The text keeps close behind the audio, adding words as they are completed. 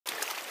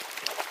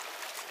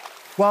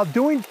While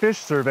doing fish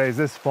surveys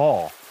this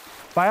fall,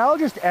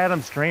 biologist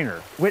Adam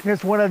Strainer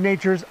witnessed one of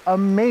nature's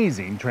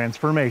amazing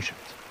transformations.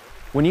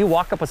 When you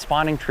walk up a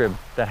spawning trib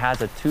that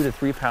has a 2 to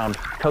 3 pound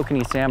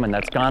kokanee salmon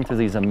that's gone through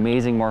these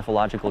amazing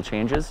morphological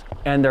changes,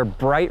 and they're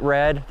bright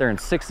red, they're in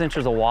 6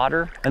 inches of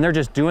water, and they're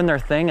just doing their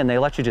thing, and they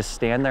let you just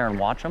stand there and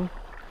watch them,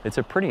 it's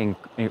a pretty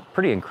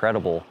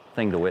incredible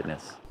thing to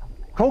witness.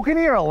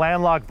 Kokanee are a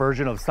landlocked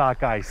version of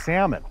sockeye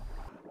salmon.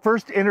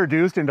 First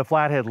introduced into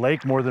Flathead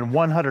Lake more than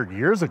 100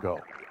 years ago,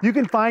 you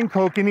can find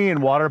kokanee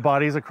in water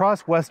bodies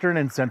across western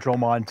and central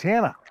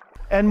Montana.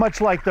 And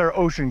much like their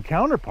ocean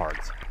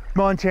counterparts,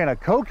 Montana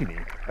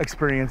kokanee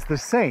experience the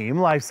same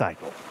life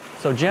cycle.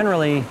 So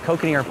generally,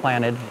 kokanee are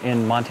planted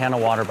in Montana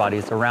water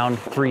bodies around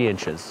 3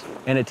 inches.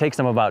 And it takes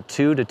them about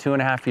 2 to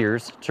 2.5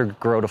 years to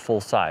grow to full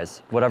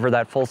size, whatever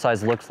that full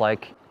size looks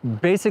like.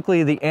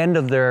 Basically, the end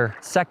of their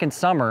second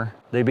summer,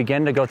 they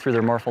begin to go through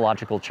their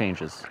morphological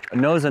changes.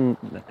 Nose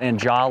and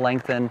jaw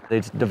lengthen, they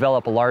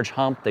develop a large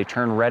hump, they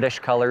turn reddish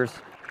colors.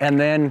 And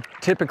then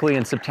typically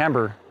in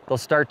September, they'll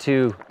start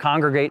to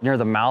congregate near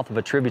the mouth of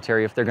a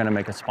tributary if they're going to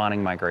make a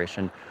spawning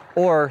migration,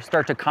 or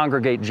start to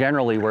congregate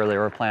generally where they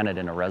were planted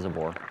in a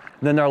reservoir.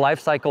 Then their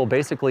life cycle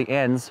basically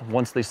ends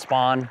once they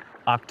spawn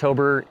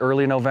October,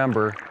 early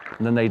November,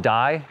 and then they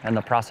die and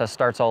the process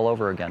starts all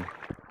over again.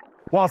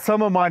 While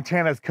some of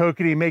Montana's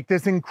kokanee make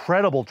this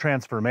incredible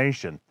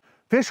transformation,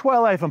 Fish,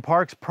 Wildlife and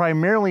Parks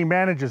primarily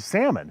manages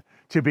salmon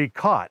to be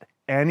caught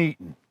and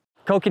eaten.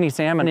 Kokanee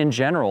salmon in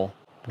general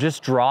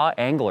just draw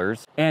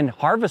anglers and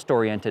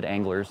harvest-oriented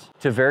anglers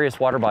to various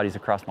water bodies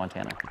across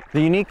Montana. The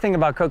unique thing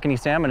about kokanee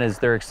salmon is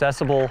they're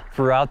accessible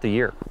throughout the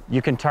year.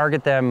 You can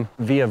target them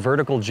via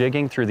vertical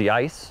jigging through the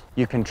ice.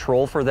 You can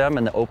troll for them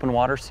in the open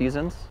water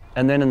seasons.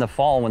 And then in the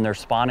fall, when they're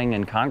spawning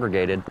and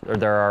congregated,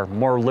 there are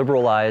more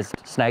liberalized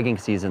snagging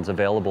seasons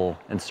available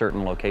in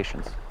certain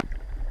locations.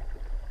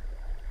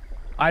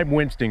 I'm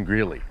Winston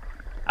Greeley,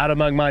 out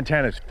among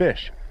Montana's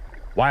fish,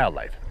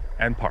 wildlife,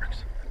 and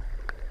parks.